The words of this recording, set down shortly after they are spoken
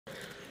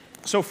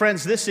So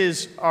friends, this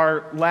is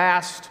our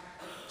last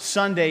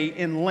Sunday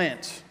in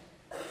Lent.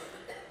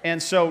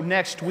 And so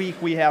next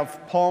week we have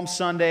Palm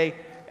Sunday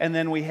and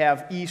then we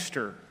have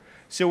Easter.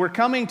 So we're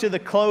coming to the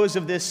close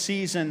of this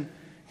season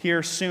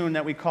here soon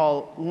that we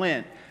call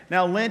Lent.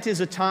 Now Lent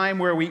is a time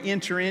where we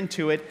enter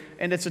into it,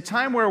 and it's a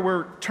time where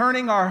we're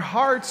turning our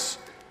hearts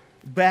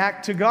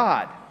back to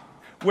God,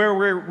 where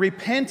we're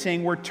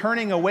repenting, we're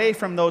turning away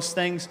from those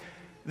things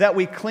that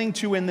we cling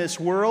to in this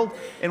world,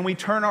 and we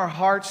turn our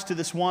hearts to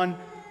this one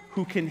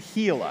who can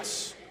heal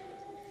us.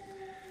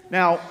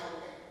 Now,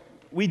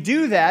 we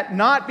do that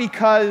not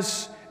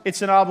because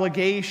it's an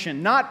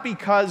obligation, not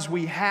because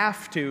we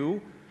have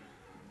to,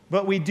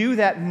 but we do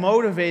that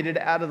motivated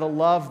out of the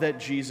love that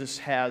Jesus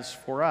has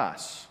for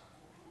us.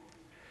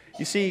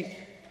 You see,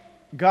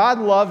 God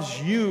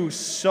loves you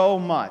so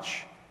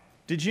much.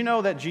 Did you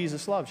know that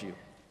Jesus loves you?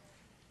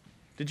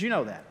 Did you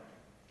know that?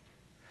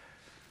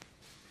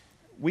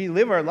 We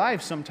live our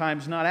lives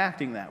sometimes not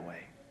acting that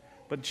way,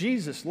 but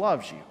Jesus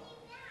loves you.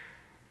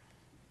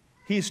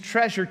 He's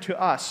treasured to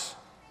us.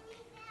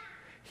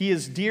 He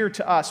is dear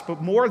to us,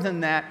 but more than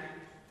that,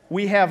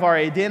 we have our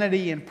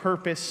identity and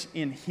purpose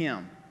in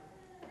Him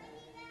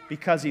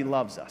because He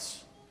loves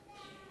us.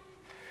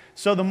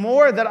 So the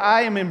more that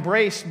I am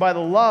embraced by the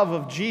love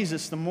of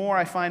Jesus, the more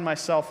I find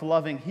myself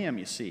loving Him,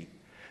 you see.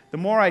 The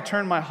more I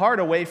turn my heart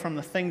away from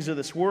the things of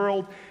this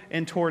world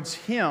and towards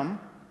Him,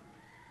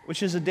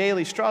 which is a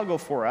daily struggle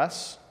for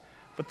us,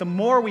 but the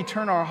more we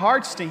turn our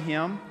hearts to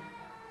Him,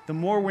 the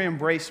more we're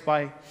embraced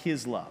by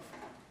His love.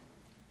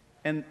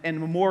 And the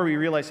more we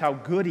realize how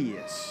good He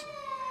is.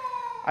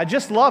 I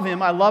just love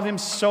Him. I love Him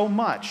so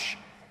much.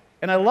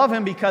 And I love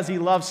Him because He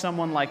loves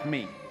someone like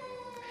me.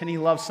 And He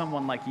loves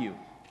someone like you.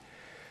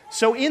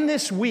 So in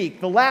this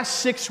week, the last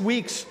 6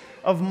 weeks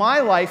of my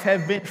life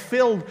have been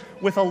filled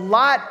with a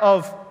lot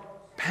of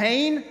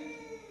pain,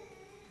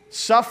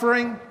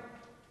 suffering,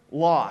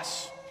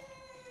 loss.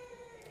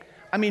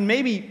 I mean,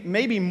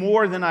 maybe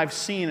more than I've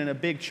seen in a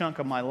big chunk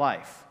of my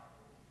life.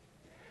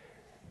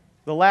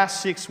 The last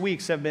 6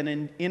 weeks have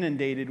been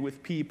inundated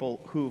with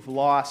people who've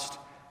lost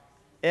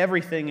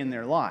everything in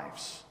their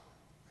lives.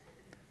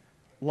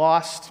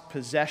 Lost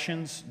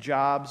possessions,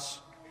 jobs,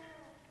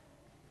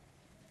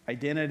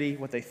 identity,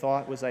 what they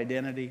thought was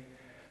identity.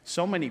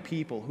 So many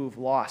people who've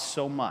lost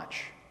so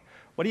much.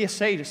 What do you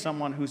say to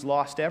someone who's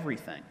lost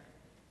everything?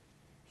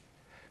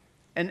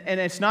 And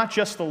it's not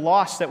just the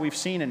loss that we've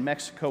seen in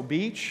Mexico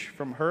Beach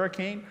from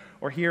hurricane,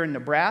 or here in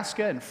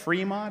Nebraska and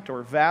Fremont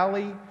or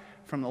Valley,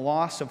 from the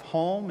loss of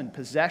home and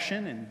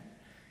possession and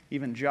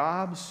even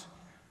jobs.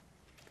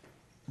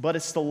 But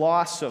it's the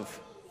loss of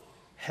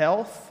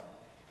health.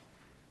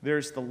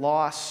 There's the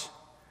loss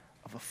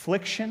of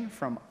affliction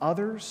from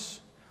others,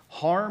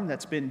 harm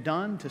that's been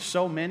done to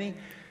so many.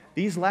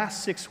 These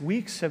last 6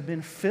 weeks have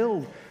been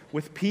filled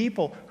with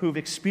people who've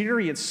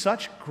experienced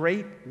such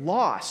great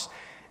loss.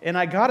 And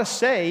I gotta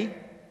say,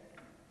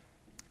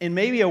 in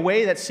maybe a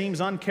way that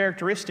seems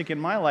uncharacteristic in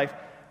my life,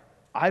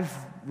 I've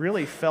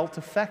really felt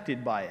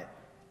affected by it.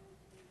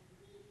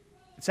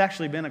 It's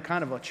actually been a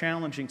kind of a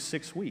challenging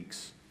 6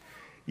 weeks.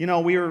 You know,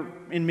 we were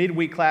in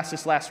midweek class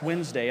this last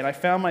Wednesday, and I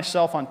found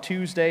myself on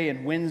Tuesday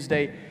and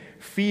Wednesday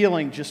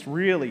feeling just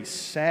really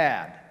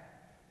sad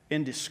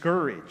and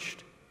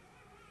discouraged,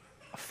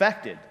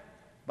 affected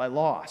by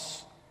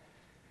loss.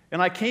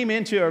 And I came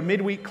into our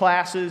midweek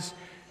classes,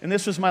 and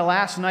this was my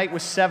last night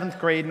with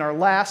 7th grade, and our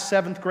last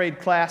 7th grade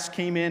class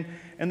came in,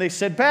 and they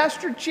said,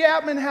 "Pastor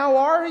Chapman, how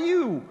are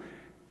you?"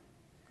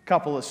 A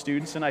couple of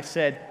students, and I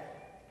said,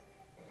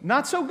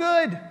 "Not so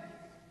good."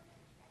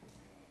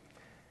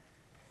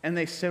 And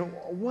they said,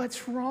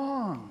 "What's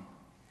wrong?"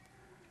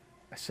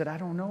 I said, "I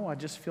don't know, I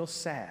just feel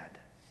sad."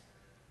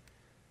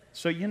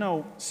 So, you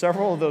know,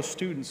 several of those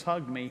students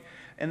hugged me,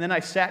 and then I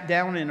sat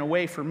down in a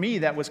way for me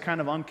that was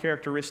kind of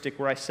uncharacteristic,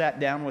 where I sat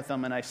down with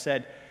them and I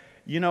said,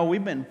 "You know,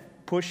 we've been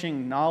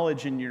pushing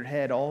knowledge in your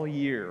head all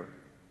year,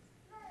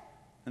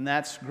 and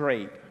that's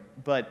great,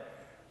 but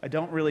I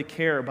don't really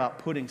care about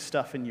putting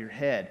stuff in your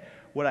head.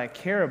 What I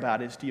care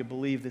about is, do you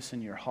believe this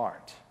in your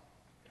heart?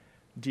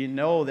 Do you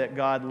know that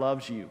God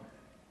loves you?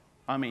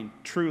 I mean,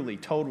 truly,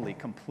 totally,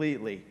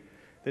 completely,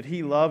 that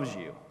He loves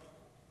you.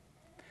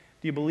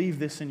 Do you believe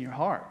this in your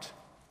heart?"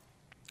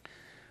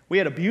 We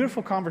had a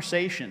beautiful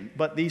conversation,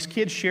 but these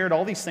kids shared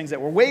all these things that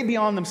were way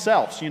beyond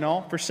themselves, you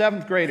know, for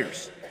 7th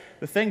graders.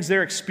 The things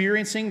they're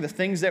experiencing, the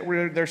things that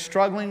they're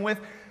struggling with,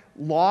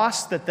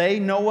 loss that they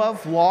know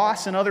of,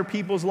 loss in other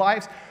people's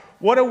lives.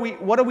 What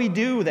do we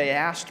do, they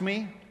asked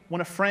me,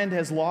 when a friend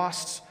has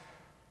lost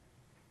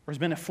or has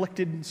been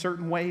afflicted in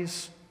certain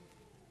ways?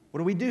 What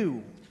do we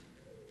do?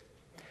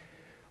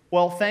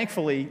 Well,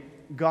 thankfully,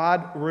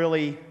 God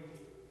really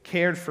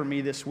cared for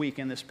me this week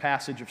in this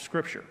passage of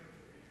Scripture.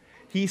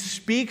 He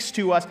speaks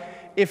to us.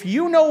 If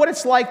you know what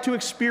it's like to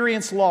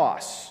experience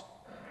loss,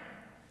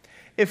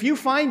 if you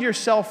find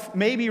yourself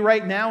maybe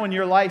right now in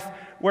your life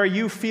where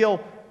you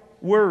feel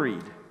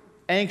worried,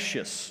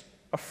 anxious,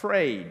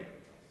 afraid,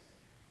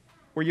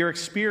 where you're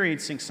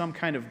experiencing some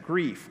kind of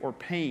grief or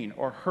pain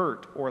or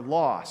hurt or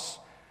loss,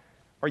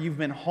 or you've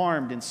been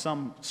harmed in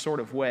some sort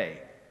of way,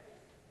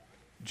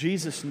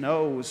 Jesus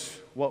knows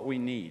what we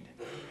need.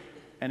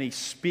 And He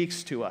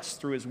speaks to us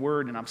through His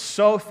Word. And I'm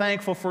so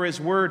thankful for His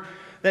Word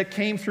that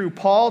came through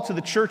Paul to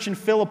the church in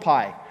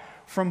Philippi,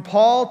 from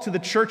Paul to the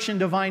church in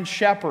Divine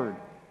Shepherd,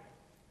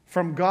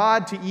 from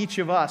God to each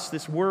of us,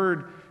 this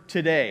Word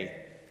today.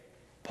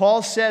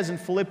 Paul says in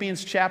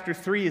Philippians chapter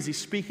 3, as he's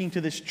speaking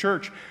to this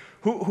church,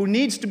 who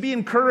needs to be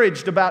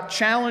encouraged about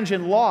challenge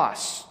and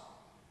loss.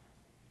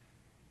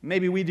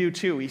 Maybe we do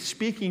too. He's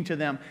speaking to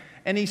them,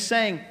 and he's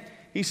saying,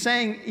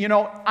 you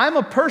know, I'm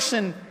a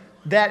person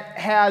that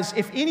has,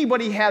 if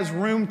anybody has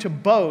room to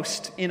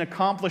boast in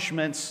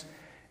accomplishments,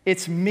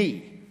 it's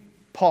me,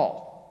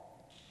 Paul.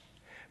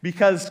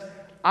 Because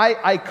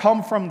I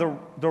come from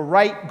the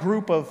right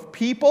group of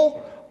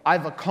people.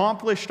 I've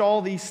accomplished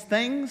all these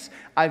things.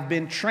 I've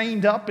been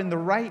trained up in the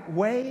right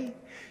way.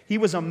 He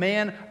was a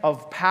man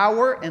of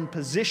power and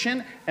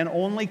position and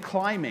only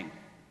climbing.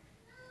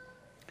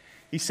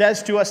 He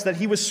says to us that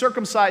he was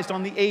circumcised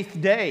on the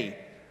 8th day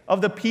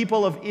of the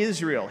people of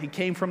Israel. He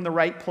came from the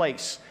right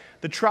place.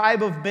 The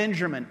tribe of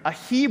Benjamin, a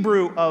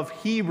Hebrew of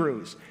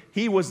Hebrews.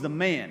 He was the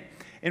man.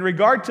 In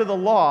regard to the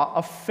law,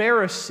 a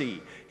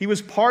Pharisee. He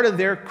was part of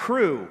their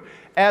crew.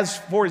 As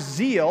for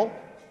zeal,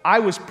 I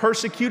was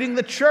persecuting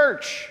the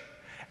church.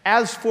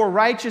 As for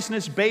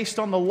righteousness based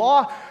on the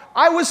law,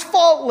 I was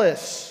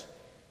faultless.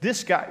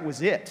 This guy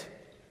was it.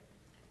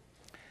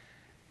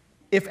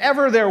 If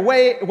ever there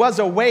was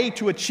a way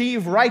to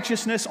achieve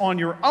righteousness on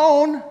your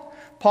own,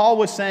 Paul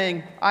was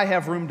saying, I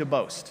have room to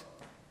boast.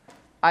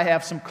 I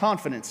have some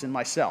confidence in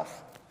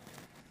myself.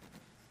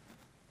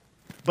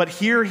 But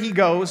here he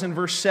goes in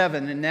verse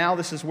 7, and now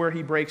this is where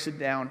he breaks it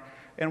down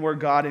and where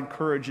God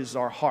encourages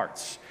our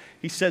hearts.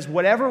 He says,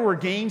 whatever were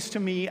gains to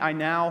me, I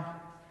now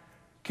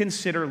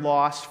consider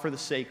loss for the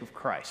sake of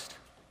Christ.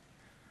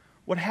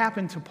 What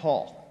happened to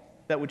Paul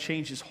that would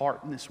change his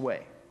heart in this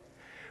way?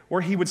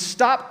 Where he would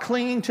stop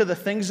clinging to the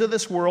things of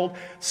this world,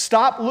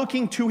 stop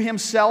looking to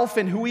himself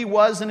and who he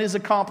was and his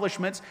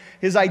accomplishments,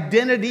 his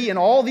identity and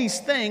all these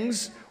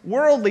things,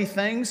 worldly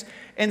things,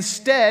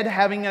 instead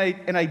having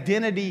an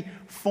identity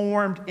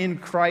formed in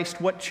Christ.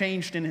 What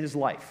changed in his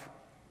life?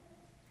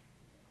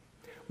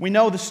 We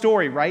know the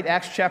story, right?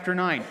 Acts chapter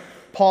 9.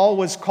 Paul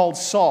was called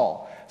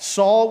Saul.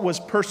 Saul was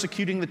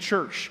persecuting the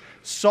church.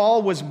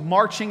 Saul was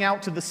marching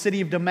out to the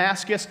city of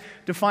Damascus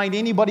to find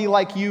anybody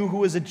like you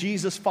who is a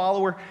Jesus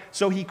follower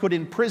so he could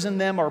imprison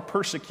them or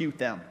persecute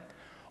them.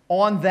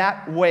 On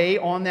that way,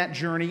 on that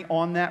journey,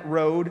 on that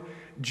road,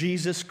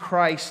 Jesus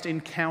Christ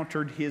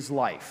encountered his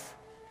life.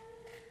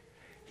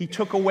 He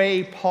took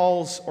away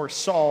Paul's or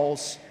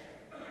Saul's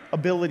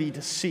ability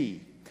to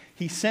see.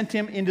 He sent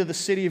him into the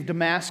city of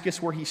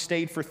Damascus where he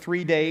stayed for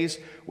 3 days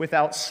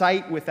without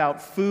sight, without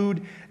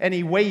food, and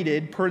he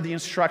waited per the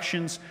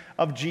instructions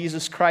of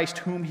Jesus Christ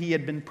whom he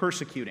had been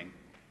persecuting.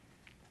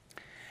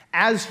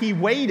 As he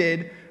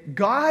waited,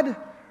 God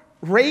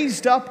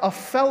raised up a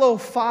fellow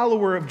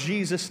follower of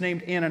Jesus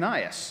named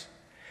Ananias.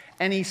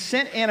 And he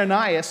sent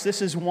Ananias,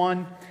 this is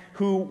one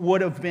who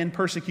would have been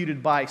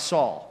persecuted by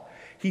Saul.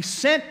 He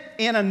sent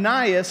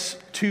Ananias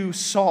to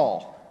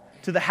Saul,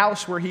 to the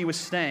house where he was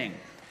staying.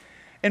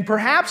 And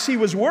perhaps he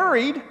was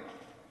worried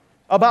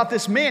about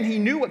this man. He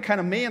knew what kind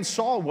of man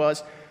Saul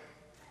was,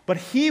 but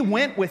he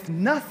went with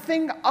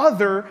nothing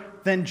other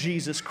than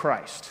Jesus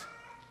Christ.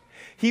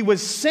 He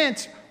was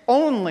sent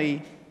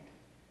only,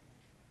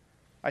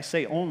 I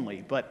say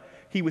only, but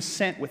he was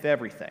sent with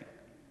everything.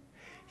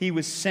 He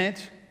was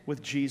sent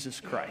with Jesus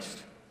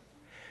Christ.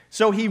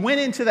 So he went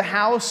into the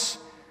house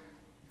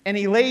and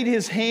he laid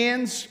his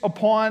hands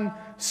upon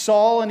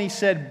Saul and he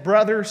said,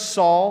 "Brother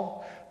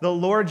Saul, the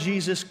Lord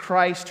Jesus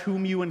Christ,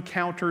 whom you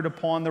encountered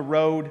upon the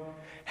road,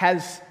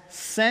 has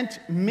sent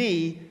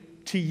me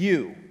to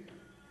you,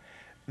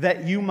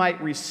 that you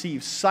might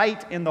receive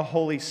sight in the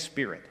Holy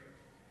Spirit."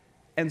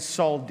 And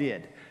Saul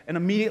did. And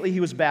immediately he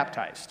was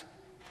baptized.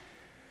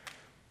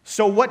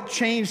 So what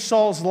changed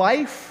Saul's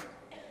life?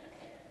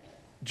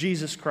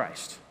 Jesus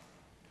Christ.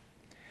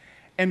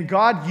 And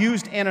God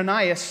used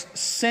Ananias,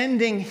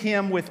 sending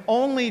him with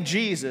only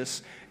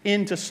Jesus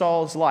into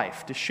Saul's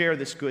life to share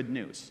this good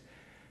news.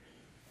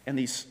 And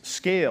these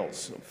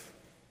scales of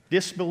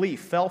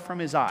disbelief fell from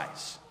his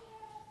eyes.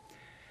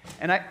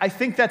 And I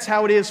think that's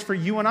how it is for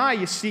you and I.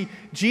 You see,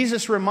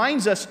 Jesus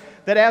reminds us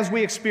that as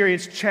we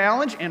experience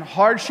challenge and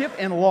hardship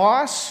and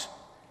loss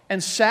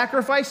and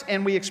sacrifice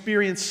and we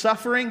experience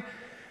suffering,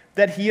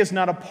 that He is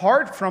not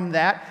apart from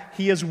that.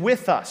 He is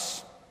with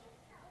us.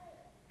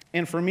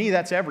 And for me,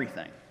 that's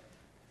everything.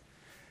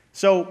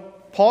 So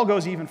Paul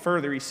goes even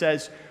further. He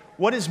says,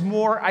 what is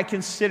more, I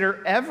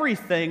consider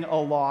everything a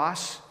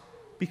loss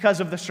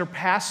because of the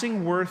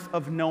surpassing worth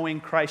of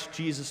knowing Christ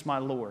Jesus my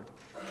Lord,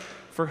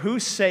 for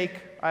whose sake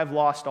I have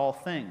lost all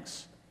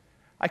things.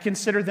 I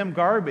consider them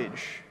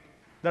garbage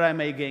that I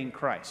may gain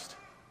Christ.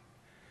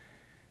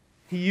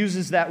 He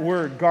uses that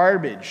word,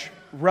 garbage,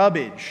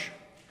 rubbish.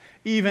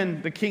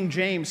 Even the King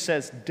James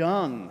says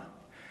dung.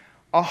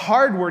 A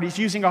hard word. He's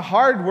using a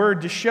hard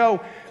word to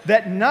show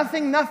that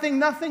nothing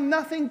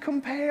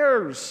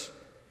compares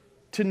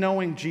to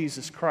knowing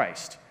Jesus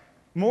Christ.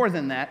 More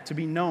than that, to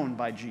be known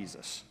by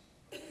Jesus.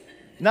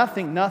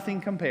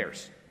 Nothing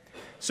compares.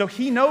 So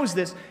he knows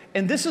this,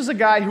 and this is a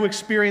guy who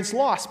experienced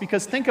loss,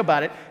 because think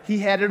about it, he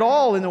had it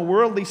all in the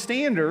worldly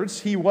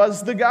standards. He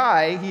was the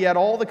guy, he had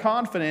all the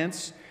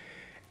confidence,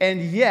 and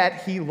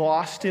yet he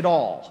lost it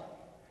all.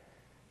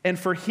 And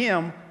for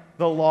him,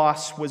 the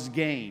loss was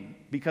gain,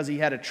 because he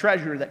had a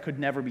treasure that could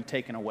never be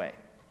taken away.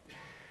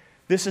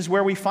 This is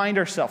where we find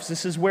ourselves.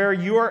 This is where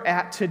you're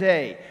at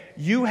today.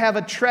 You have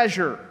a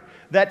treasure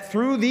that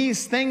through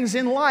these things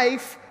in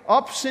life,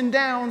 ups and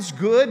downs,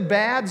 good,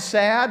 bad,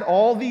 sad,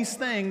 all these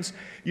things,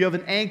 you have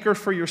an anchor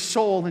for your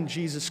soul in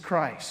Jesus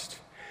Christ.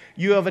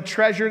 You have a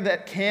treasure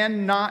that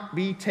cannot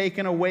be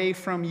taken away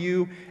from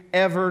you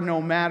ever,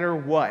 no matter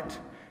what.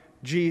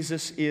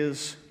 Jesus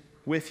is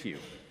with you.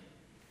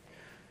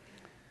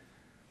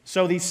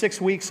 So these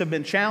 6 weeks have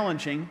been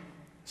challenging.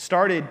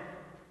 Started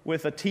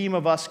with a team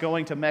of us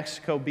going to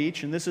Mexico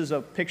Beach, and this is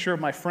a picture of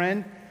my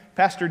friend,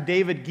 Pastor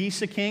David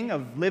Gieseking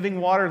of Living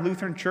Water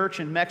Lutheran Church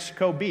in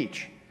Mexico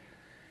Beach.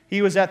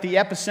 He was at the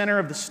epicenter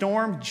of the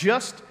storm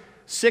just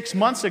 6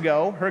 months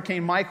ago.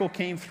 Hurricane Michael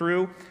came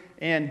through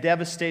and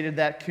devastated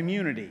that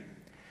community.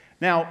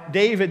 Now,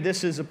 David,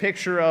 this is a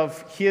picture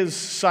of his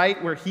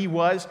site where he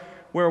was,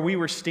 where we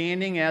were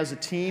standing as a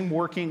team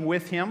working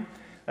with him.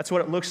 That's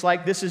what it looks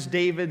like. This is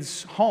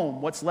David's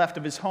home, what's left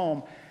of his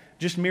home,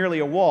 just merely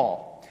a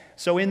wall.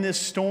 So in this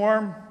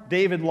storm,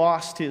 David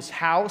lost his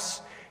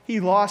house. He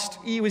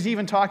was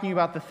even talking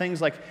about the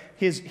things like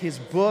his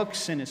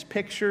books and his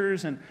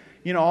pictures and,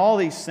 all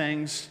these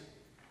things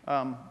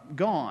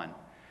gone.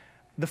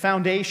 The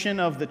foundation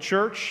of the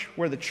church,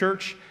 where the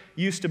church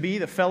used to be,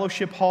 the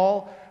fellowship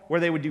hall, where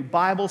they would do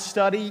Bible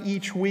study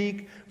each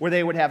week, where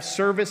they would have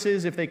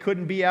services if they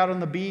couldn't be out on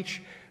the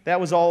beach, that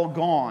was all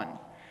gone.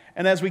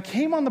 And as we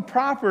came on the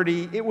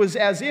property, it was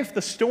as if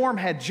the storm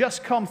had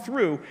just come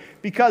through,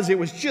 because it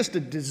was just a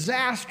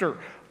disaster,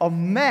 a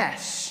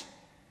mess.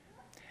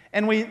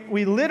 And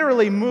we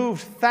literally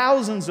moved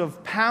thousands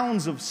of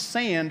pounds of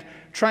sand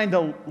trying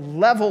to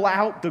level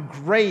out the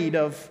grade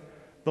of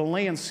the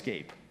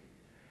landscape.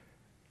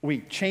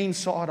 We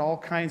chainsawed all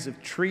kinds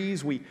of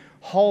trees. We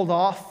hauled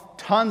off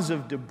tons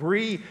of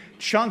debris,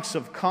 chunks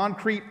of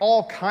concrete,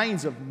 all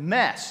kinds of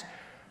mess.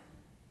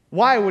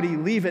 Why would he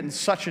leave it in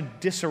such a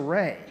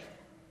disarray?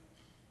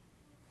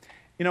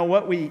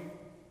 What we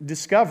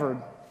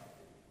discovered,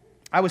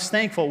 I was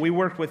thankful. We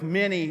worked with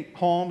many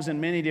homes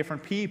and many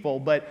different people,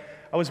 but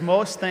I was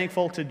most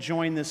thankful to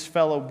join this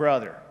fellow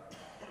brother.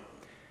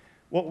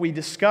 What we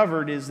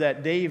discovered is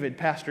that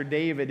Pastor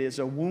David, is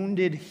a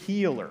wounded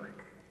healer.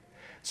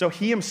 So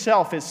he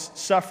himself has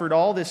suffered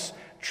all this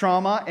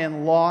trauma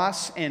and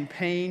loss and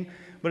pain,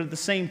 but at the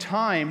same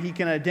time, he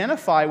can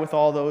identify with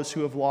all those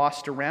who have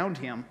lost around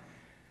him,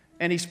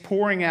 and he's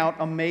pouring out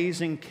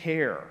amazing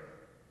care.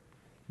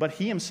 But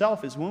he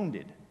himself is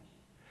wounded.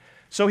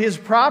 So his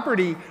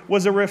property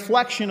was a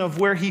reflection of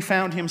where he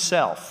found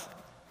himself.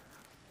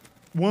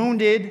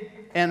 Wounded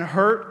and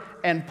hurt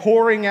and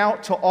pouring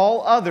out to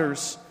all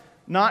others,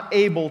 not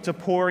able to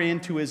pour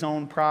into his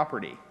own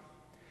property.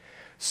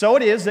 So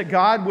it is that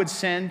God would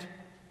send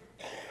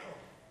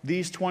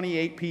these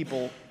 28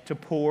 people to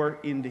pour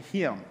into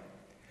him.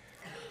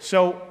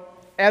 So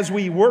as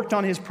we worked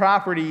on his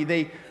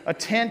property, a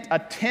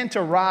tent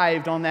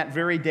arrived on that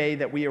very day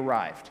that we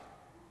arrived.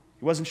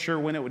 He wasn't sure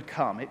when it would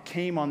come. It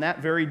came on that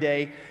very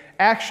day.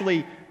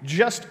 Actually,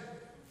 just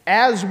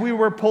as we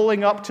were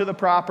pulling up to the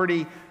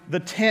property,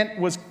 the tent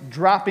was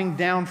dropping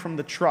down from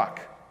the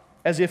truck,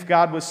 as if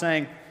God was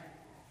saying,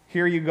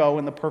 here you go,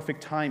 in the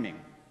perfect timing.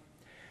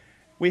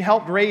 We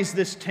helped raise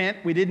this tent.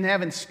 We didn't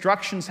have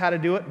instructions how to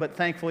do it, but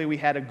thankfully we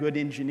had a good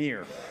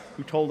engineer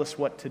who told us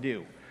what to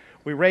do.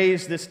 We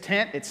raised this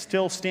tent. It's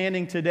still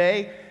standing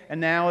today, and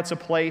now it's a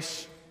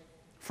place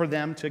for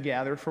them to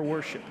gather for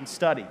worship and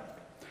study.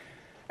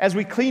 As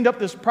we cleaned up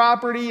this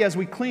property, as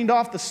we cleaned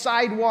off the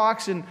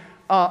sidewalks and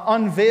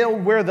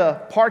unveiled where the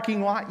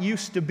parking lot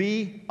used to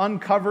be,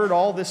 uncovered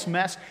all this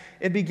mess,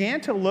 it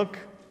began to look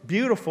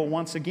beautiful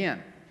once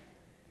again.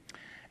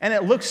 And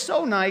it looked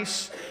so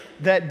nice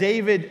that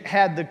David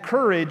had the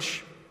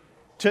courage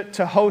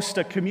to host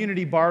a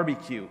community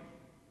barbecue.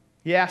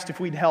 He asked if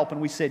we'd help,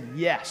 and we said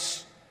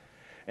yes.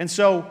 And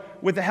so,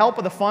 with the help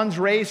of the funds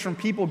raised from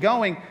people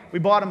going, we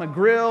bought him a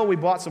grill, we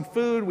bought some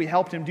food, we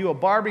helped him do a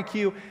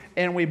barbecue,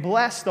 and we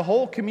blessed the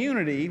whole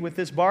community with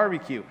this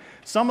barbecue.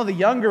 Some of the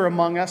younger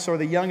among us, or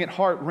the young at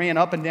heart, ran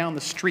up and down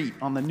the street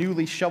on the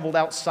newly shoveled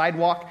out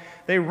sidewalk.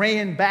 They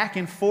ran back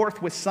and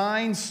forth with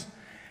signs,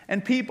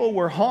 and people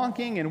were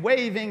honking and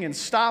waving and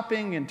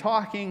stopping and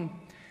talking.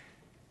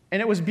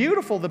 And it was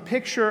beautiful, the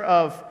picture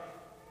of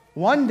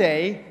one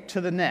day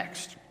to the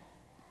next,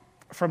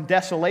 from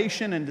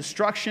desolation and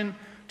destruction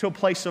to a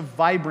place of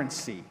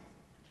vibrancy.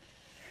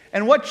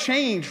 And what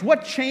changed?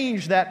 What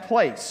changed that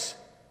place?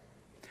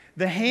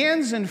 The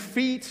hands and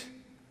feet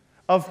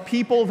of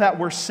people that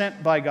were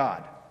sent by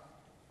God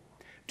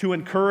to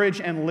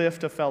encourage and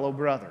lift a fellow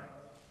brother.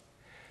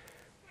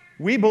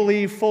 We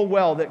believe full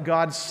well that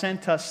God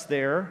sent us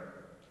there,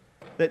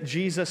 that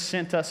Jesus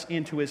sent us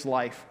into his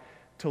life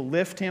to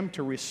lift him,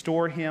 to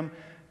restore him,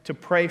 to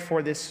pray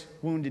for this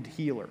wounded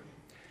healer.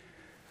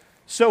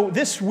 So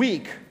this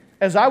week,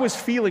 as I was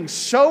feeling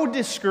so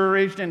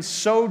discouraged and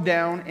so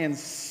down and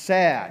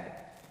sad,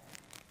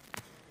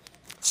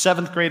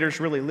 seventh graders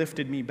really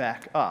lifted me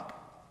back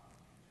up.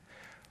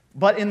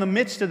 But in the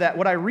midst of that,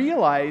 what I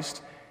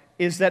realized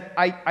is that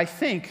I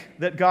think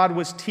that God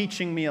was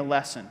teaching me a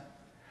lesson.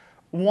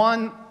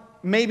 One,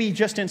 maybe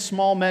just in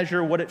small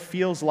measure, what it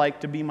feels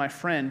like to be my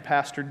friend,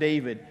 Pastor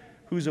David,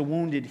 who's a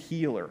wounded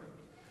healer,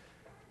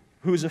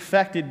 who's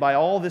affected by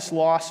all this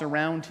loss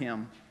around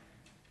him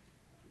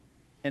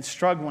and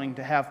struggling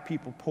to have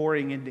people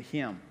pouring into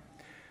him.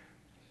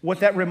 What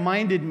that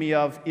reminded me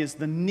of is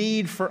the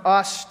need for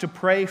us to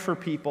pray for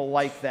people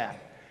like that,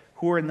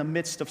 who are in the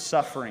midst of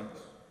suffering,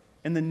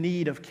 in the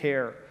need of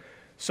care.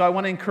 So I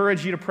want to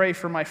encourage you to pray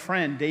for my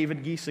friend,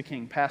 David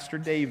Gieseking, Pastor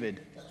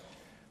David,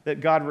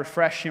 that God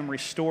refresh him,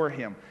 restore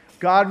him.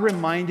 God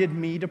reminded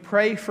me to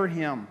pray for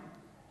him.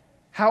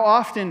 How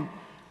often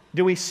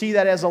do we see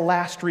that as a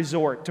last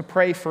resort, to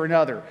pray for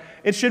another?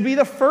 It should be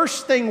the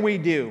first thing we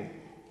do.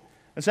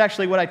 That's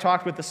actually what I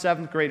talked with the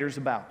seventh graders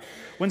about.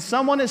 When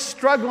someone is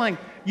struggling,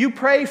 you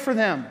pray for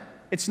them.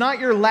 It's not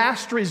your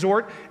last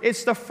resort,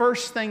 it's the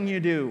first thing you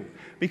do.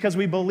 Because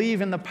we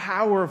believe in the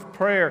power of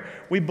prayer.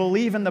 We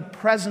believe in the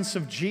presence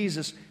of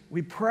Jesus.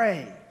 We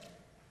pray.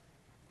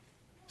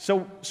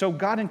 So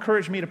God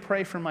encouraged me to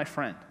pray for my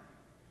friend.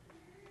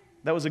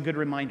 That was a good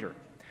reminder.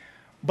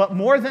 But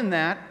more than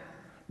that,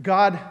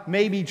 God,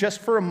 maybe just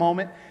for a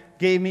moment,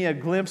 gave me a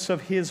glimpse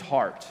of his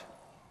heart.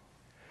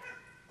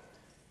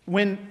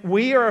 When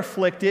we are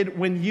afflicted,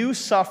 when you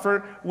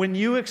suffer, when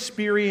you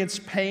experience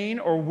pain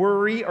or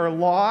worry or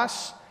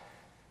loss,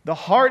 the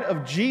heart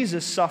of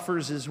Jesus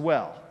suffers as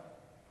well.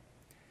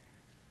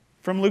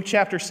 From Luke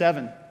chapter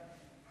 7,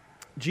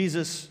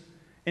 Jesus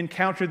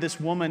encountered this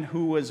woman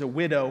who was a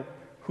widow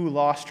who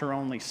lost her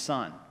only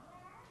son.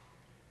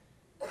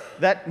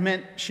 That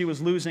meant she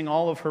was losing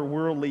all of her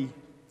worldly,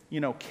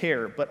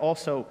 care, but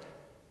also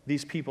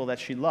these people that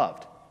she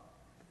loved.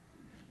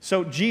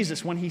 So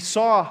Jesus, when he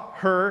saw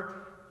her,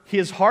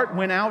 his heart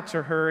went out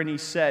to her and he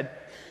said,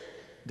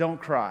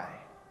 "Don't cry."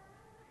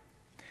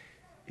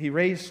 He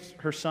raised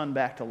her son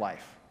back to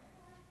life.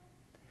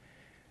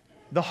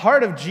 The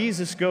heart of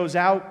Jesus goes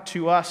out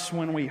to us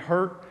when we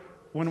hurt,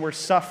 when we're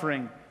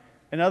suffering.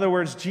 In other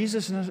words,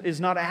 Jesus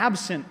is not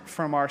absent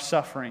from our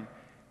suffering.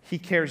 He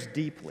cares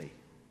deeply.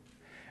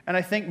 And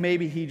I think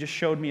maybe he just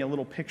showed me a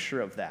little picture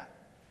of that.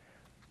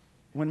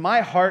 When my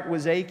heart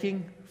was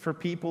aching for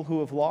people who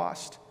have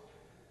lost,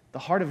 the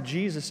heart of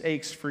Jesus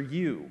aches for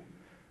you,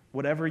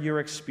 whatever you're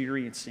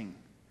experiencing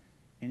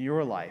in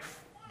your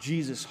life.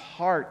 Jesus'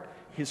 heart,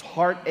 his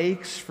heart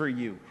aches for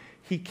you.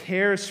 He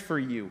cares for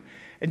you.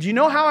 And do you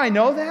know how I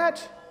know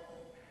that?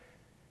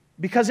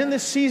 Because in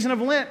this season of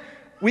Lent,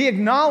 we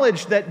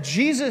acknowledge that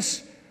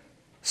Jesus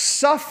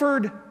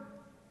suffered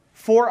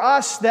for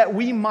us that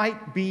we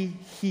might be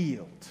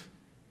healed.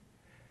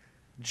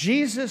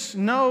 Jesus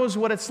knows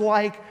what it's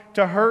like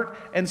to hurt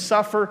and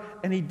suffer,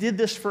 and he did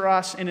this for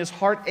us, and his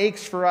heart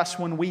aches for us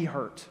when we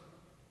hurt.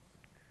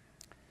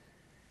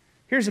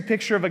 Here's a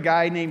picture of a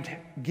guy named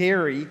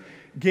Gary.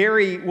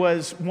 Gary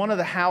was one of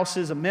the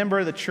houses, a member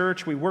of the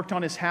church. We worked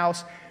on his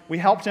house. We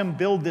helped him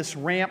build this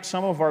ramp.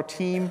 Some of our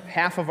team,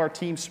 half of our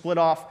team split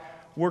off,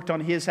 worked on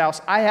his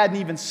house. I hadn't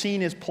even seen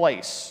his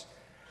place.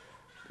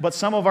 But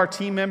some of our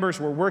team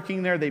members were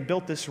working there. They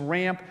built this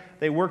ramp.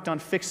 They worked on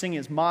fixing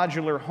his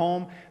modular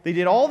home. They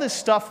did all this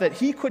stuff that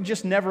he could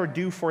just never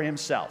do for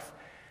himself.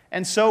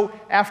 And so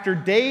after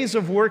days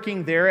of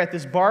working there at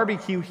this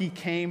barbecue, he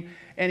came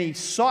and he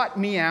sought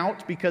me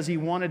out because he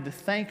wanted to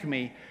thank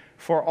me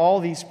for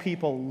all these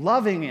people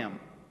loving him.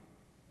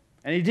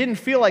 And he didn't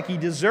feel like he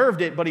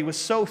deserved it, but he was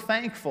so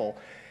thankful.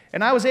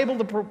 And I was able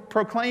to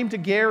proclaim to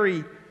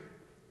Gary,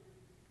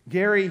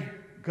 "Gary,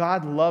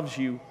 God loves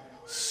you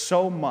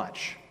so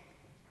much.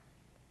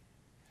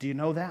 Do you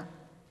know that?"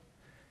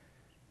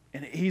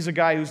 And he's a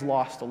guy who's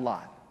lost a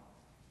lot.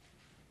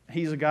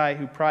 He's a guy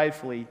who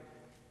pridefully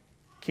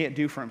can't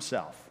do for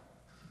himself.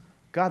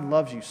 God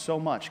loves you so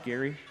much,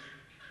 Gary.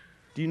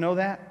 Do you know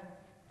that?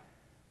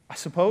 I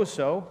suppose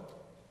so.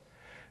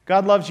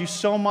 God loves you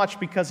so much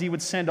because he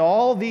would send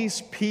all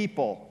these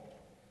people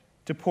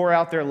to pour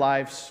out their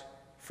lives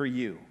for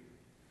you.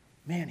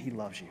 Man, he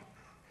loves you.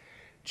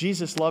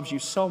 Jesus loves you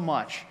so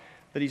much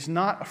that he's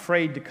not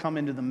afraid to come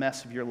into the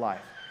mess of your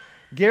life.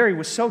 Gary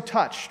was so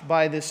touched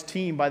by this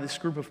team, by this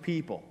group of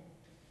people.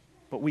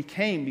 But we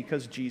came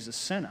because Jesus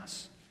sent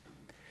us.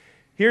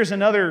 Here's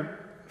another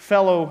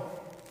fellow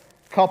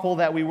couple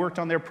that we worked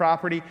on their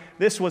property.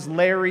 This was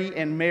Larry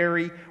and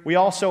Mary. We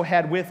also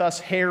had with us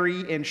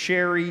Harry and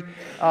Sherry,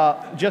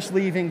 just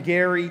leaving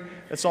Gary.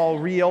 That's all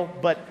real.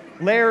 But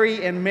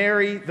Larry and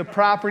Mary, the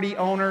property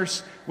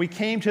owners, we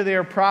came to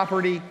their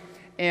property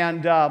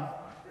and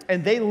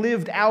they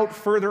lived out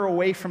further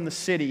away from the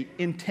city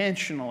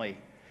intentionally.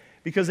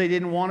 because they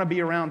didn't want to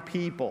be around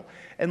people.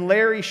 And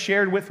Larry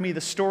shared with me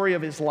the story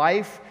of his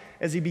life.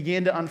 As he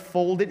began to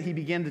unfold it, he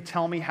began to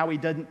tell me how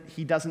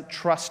he doesn't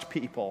trust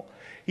people.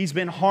 He's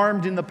been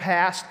harmed in the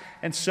past,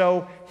 and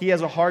so he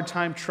has a hard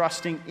time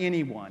trusting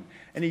anyone.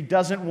 And he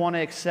doesn't want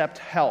to accept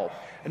help.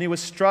 And he was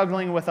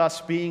struggling with us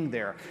being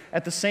there.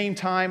 At the same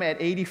time, at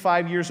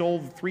 85 years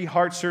old, 3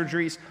 heart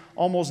surgeries,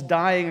 almost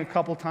dying a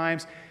couple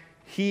times,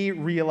 he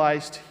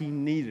realized he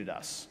needed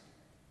us.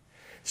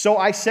 So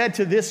I said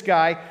to this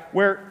guy,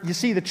 where, you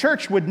see, the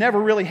church would never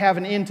really have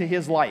an end to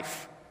his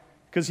life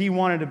because he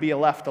wanted to be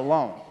left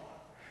alone.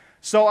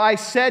 So I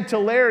said to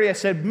Larry, I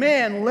said,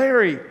 man,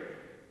 Larry,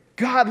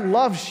 God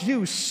loves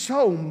you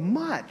so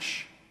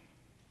much.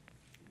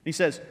 He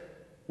says,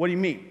 what do you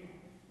mean?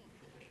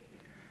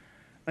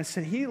 I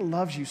said, he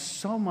loves you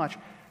so much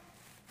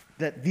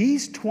that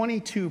these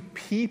 22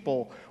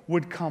 people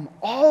would come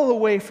all the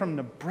way from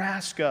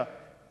Nebraska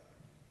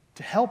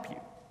to help you.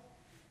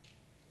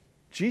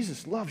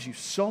 Jesus loves you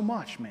so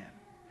much, man.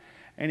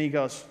 And he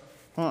goes,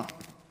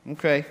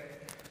 okay,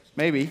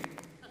 maybe.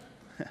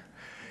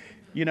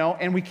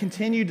 And we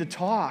continued to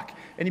talk.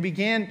 And he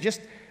began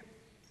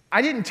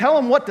I didn't tell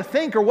him what to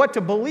think or what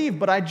to believe,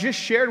 but I just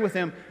shared with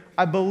him,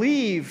 I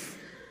believe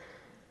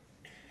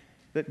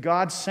that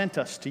God sent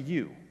us to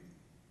you.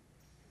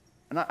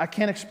 And I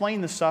can't explain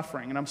the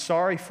suffering, and I'm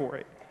sorry for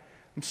it.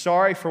 I'm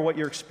sorry for what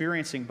you're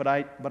experiencing, but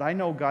I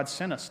know God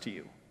sent us to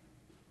you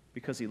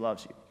because he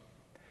loves you.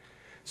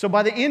 So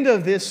by the end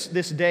of this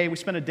day, we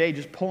spent a day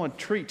just pulling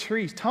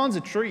trees, tons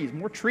of trees,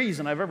 more trees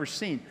than I've ever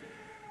seen,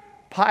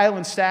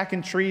 piling,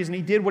 stacking trees, and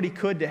he did what he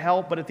could to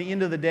help, but at the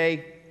end of the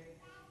day,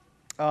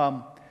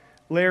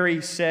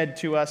 Larry said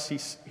to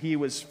us, he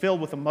was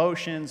filled with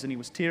emotions, and he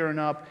was tearing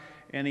up,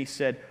 and he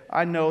said,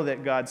 I know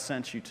that God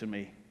sent you to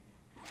me.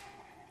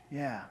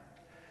 Yeah,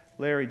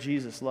 Larry,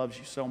 Jesus loves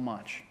you so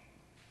much.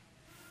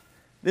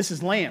 This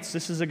is Lance.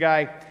 This is a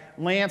guy,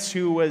 Lance,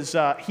 who was,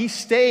 he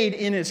stayed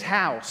in his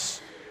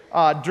house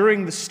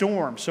during the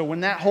storm. So when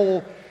that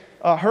whole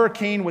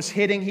hurricane was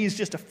hitting, he's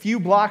just a few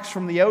blocks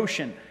from the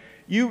ocean.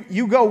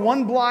 You go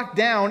 1 block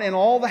down and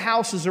all the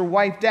houses are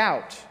wiped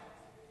out.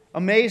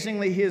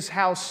 Amazingly, his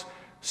house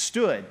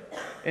stood.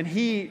 And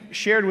he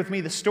shared with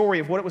me the story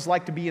of what it was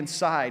like to be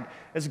inside.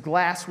 As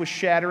glass was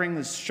shattering,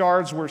 the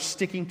shards were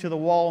sticking to the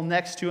wall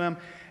next to him,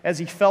 as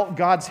he felt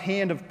God's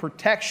hand of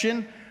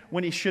protection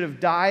when he should have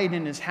died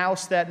in his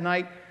house that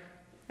night.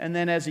 And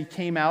then as he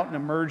came out and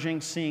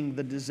emerging, seeing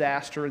the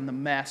disaster and the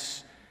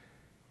mess,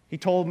 he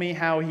told me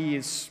how he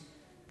has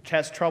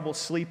trouble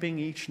sleeping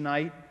each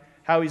night,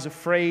 how he's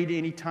afraid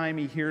anytime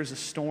he hears a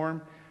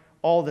storm,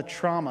 all the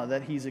trauma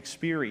that he's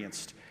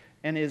experienced,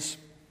 and his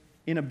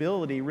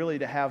inability really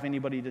to have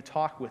anybody to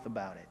talk with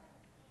about it.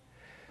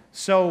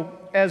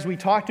 So as we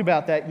talked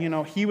about that,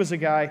 he was a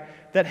guy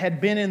that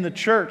had been in the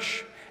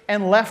church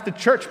and left the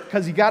church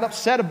because he got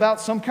upset about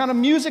some kind of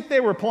music they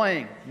were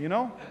playing,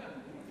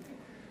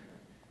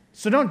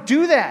 So don't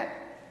do that.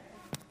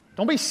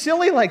 Don't be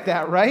silly like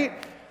that, right?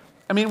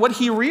 I mean, what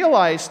he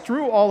realized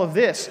through all of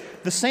this,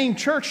 the same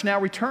church now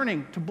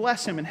returning to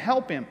bless him and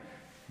help him,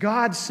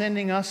 God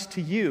sending us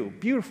to you,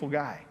 beautiful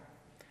guy,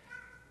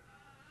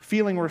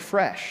 feeling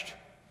refreshed,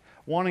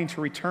 wanting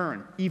to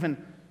return,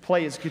 even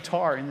play his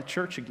guitar in the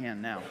church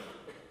again now.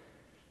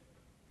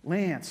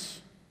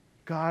 Lance,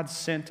 God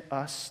sent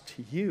us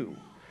to you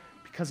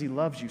because he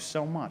loves you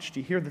so much. Do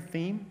you hear the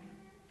theme?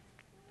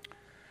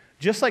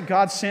 Just like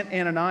God sent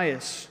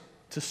Ananias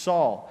to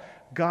Saul,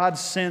 God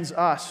sends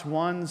us,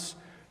 ones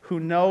who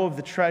know of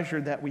the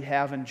treasure that we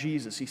have in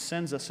Jesus. He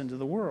sends us into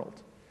the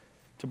world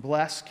to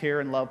bless, care,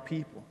 and love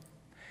people.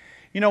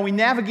 We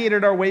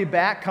navigated our way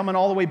back, coming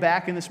all the way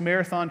back in this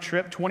marathon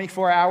trip,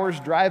 24 hours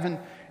driving,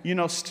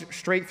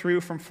 straight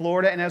through from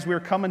Florida. And as we were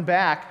coming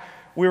back,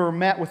 we were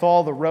met with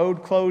all the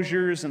road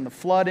closures and the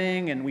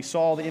flooding, and we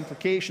saw the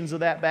implications of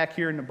that back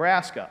here in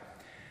Nebraska.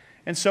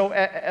 And so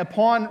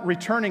upon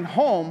returning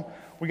home,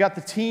 we got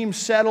the team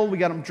settled. We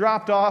got them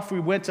dropped off.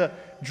 We went to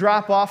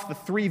drop off the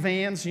 3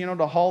 vans,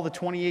 to haul the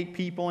 28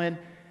 people in.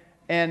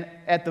 And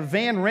at the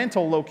van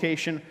rental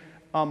location,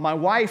 my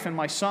wife and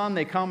my son,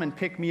 they come and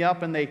pick me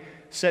up, and they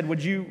said,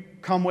 would you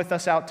come with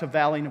us out to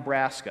Valley,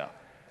 Nebraska?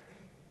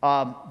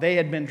 They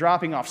had been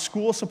dropping off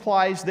school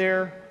supplies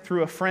there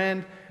through a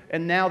friend,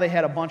 and now they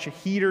had a bunch of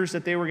heaters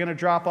that they were going to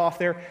drop off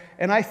there.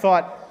 And I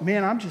thought,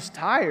 man, I'm just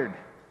tired.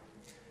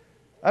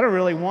 I don't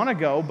really want to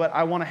go, but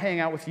I want to hang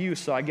out with you,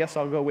 so I guess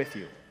I'll go with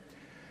you.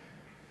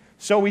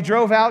 So we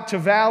drove out to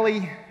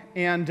Valley,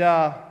 and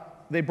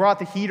they brought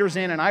the heaters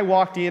in, and I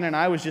walked in, and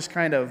I was just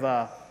kind of,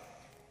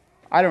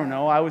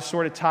 I was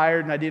sort of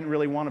tired, and I didn't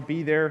really want to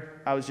be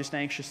there. I was just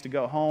anxious to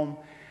go home.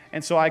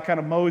 And so I kind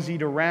of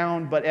moseyed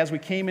around, but as we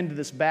came into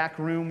this back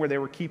room where they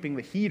were keeping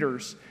the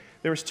heaters,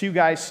 there was 2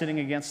 guys sitting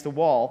against the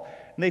wall,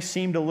 and they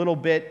seemed a little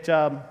bit,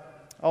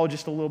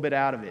 just a little bit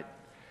out of it.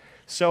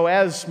 So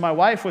as my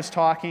wife was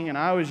talking and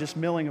I was just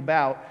milling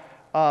about,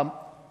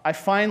 I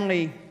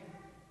finally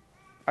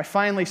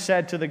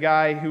said to the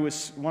guy who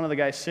was one of the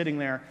guys sitting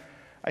there,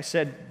 I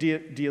said, do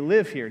you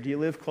live here? Do you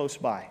live close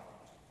by?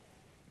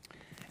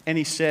 And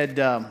he said,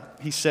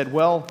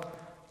 well,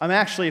 I'm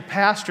actually a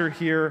pastor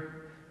here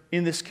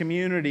in this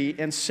community,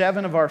 and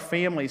 7 of our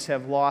families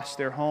have lost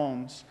their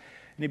homes.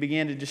 And he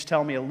began to just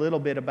tell me a little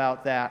bit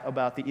about that,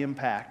 about the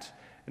impact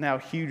and how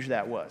huge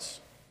that was.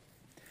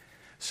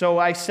 So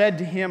I said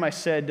to him,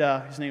 his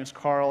name is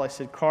Carl, I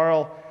said,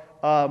 Carl,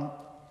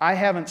 I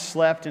haven't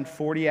slept in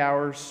 40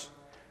 hours.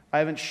 I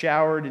haven't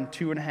showered in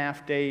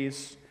 2.5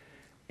 days.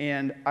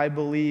 And I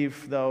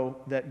believe, though,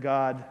 that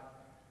God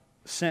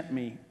sent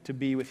me to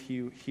be with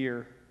you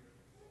here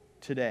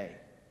today,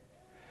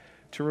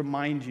 to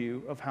remind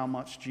you of how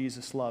much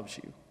Jesus loves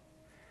you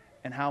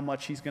and how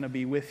much He's going to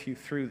be with you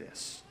through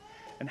this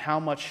and how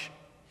much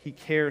He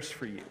cares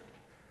for you.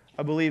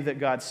 I believe that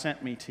God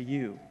sent me to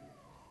you.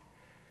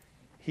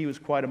 He was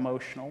quite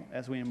emotional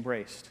as we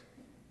embraced.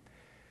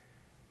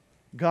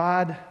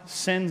 God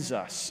sends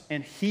us,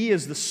 and He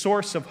is the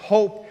source of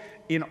hope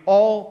in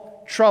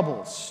all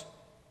troubles.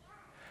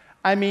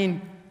 I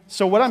mean,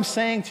 so what I'm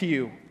saying to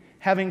you,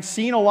 having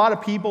seen a lot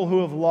of people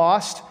who have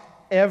lost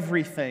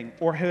everything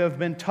or who have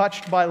been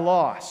touched by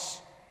loss,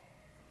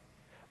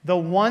 the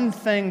one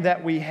thing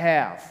that we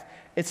have,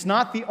 it's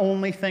not the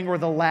only thing or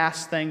the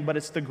last thing, but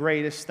it's the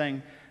greatest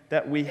thing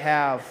that we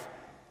have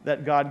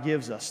that God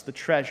gives us, the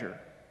treasure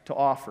to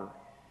offer,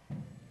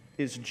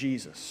 is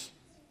Jesus.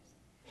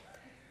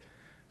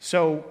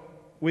 So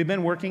we've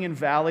been working in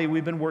Valley,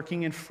 we've been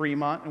working in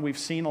Fremont, and we've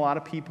seen a lot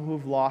of people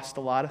who've lost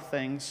a lot of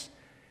things.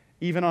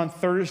 Even on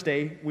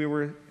Thursday, we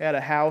were at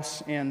a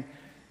house and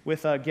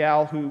with a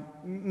gal who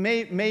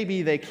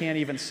maybe they can't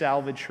even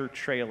salvage her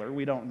trailer.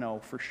 We don't know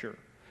for sure.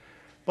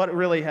 But it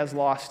really has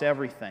lost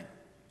everything.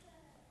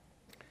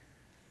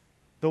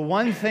 The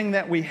one thing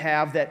that we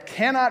have that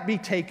cannot be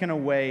taken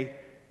away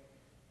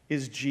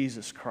is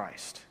Jesus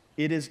Christ.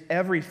 It is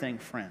everything,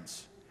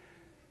 friends.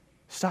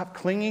 Stop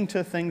clinging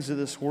to things of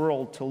this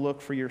world to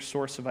look for your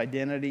source of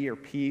identity or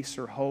peace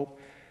or hope.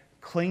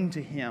 Cling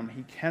to Him.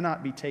 He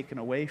cannot be taken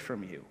away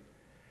from you.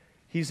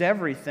 He's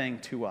everything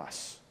to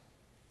us.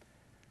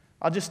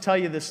 I'll just tell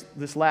you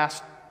this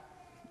last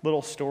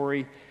little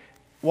story.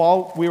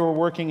 While we were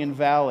working in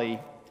Valley,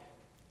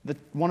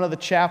 one of the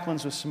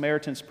chaplains with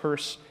Samaritan's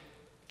Purse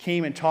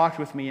came and talked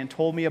with me and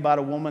told me about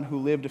a woman who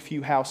lived a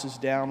few houses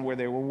down where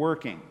they were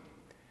working.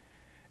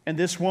 And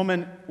this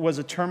woman was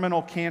a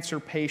terminal cancer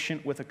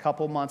patient with a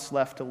couple months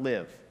left to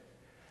live.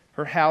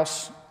 Her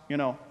house,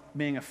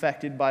 being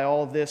affected by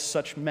all of this,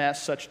 such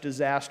mess, such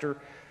disaster,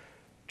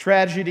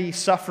 tragedy,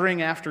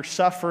 suffering after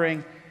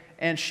suffering,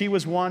 and she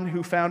was one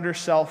who found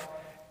herself,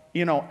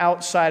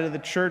 outside of the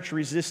church,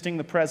 resisting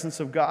the presence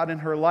of God in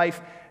her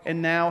life,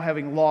 and now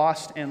having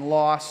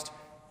lost,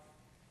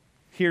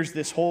 here's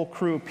this whole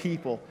crew of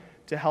people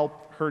to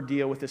help her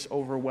deal with this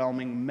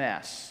overwhelming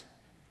mess.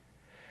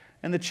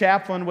 And the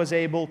chaplain was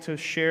able to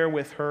share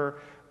with her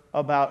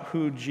about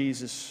who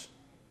Jesus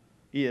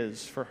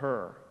is for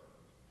her.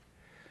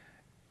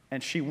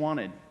 And she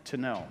wanted to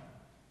know.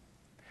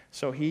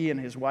 So he and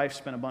his wife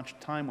spent a bunch of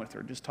time with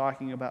her just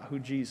talking about who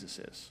Jesus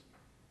is.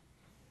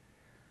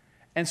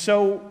 And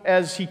so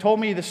as he told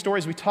me the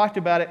stories, we talked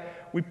about it,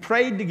 we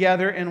prayed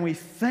together, and we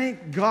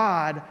thank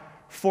God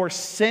for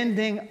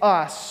sending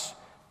us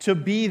to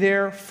be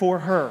there for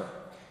her.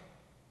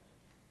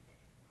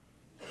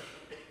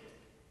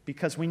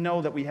 Because we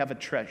know that we have a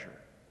treasure.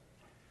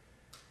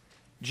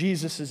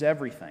 Jesus is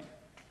everything.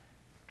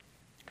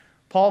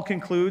 Paul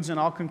concludes, and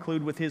I'll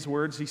conclude with his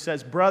words. He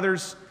says,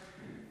 "Brothers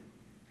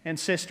and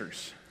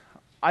sisters,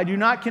 I do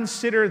not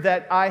consider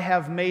that I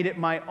have made it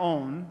my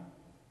own,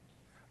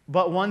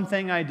 but one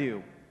thing I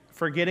do,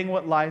 forgetting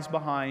what lies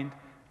behind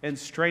and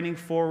straining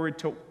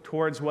forward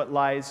towards what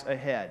lies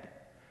ahead.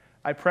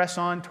 I press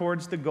on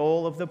towards the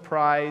goal of the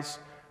prize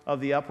of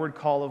the upward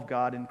call of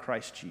God in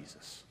Christ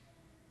Jesus."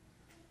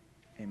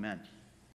 Amen.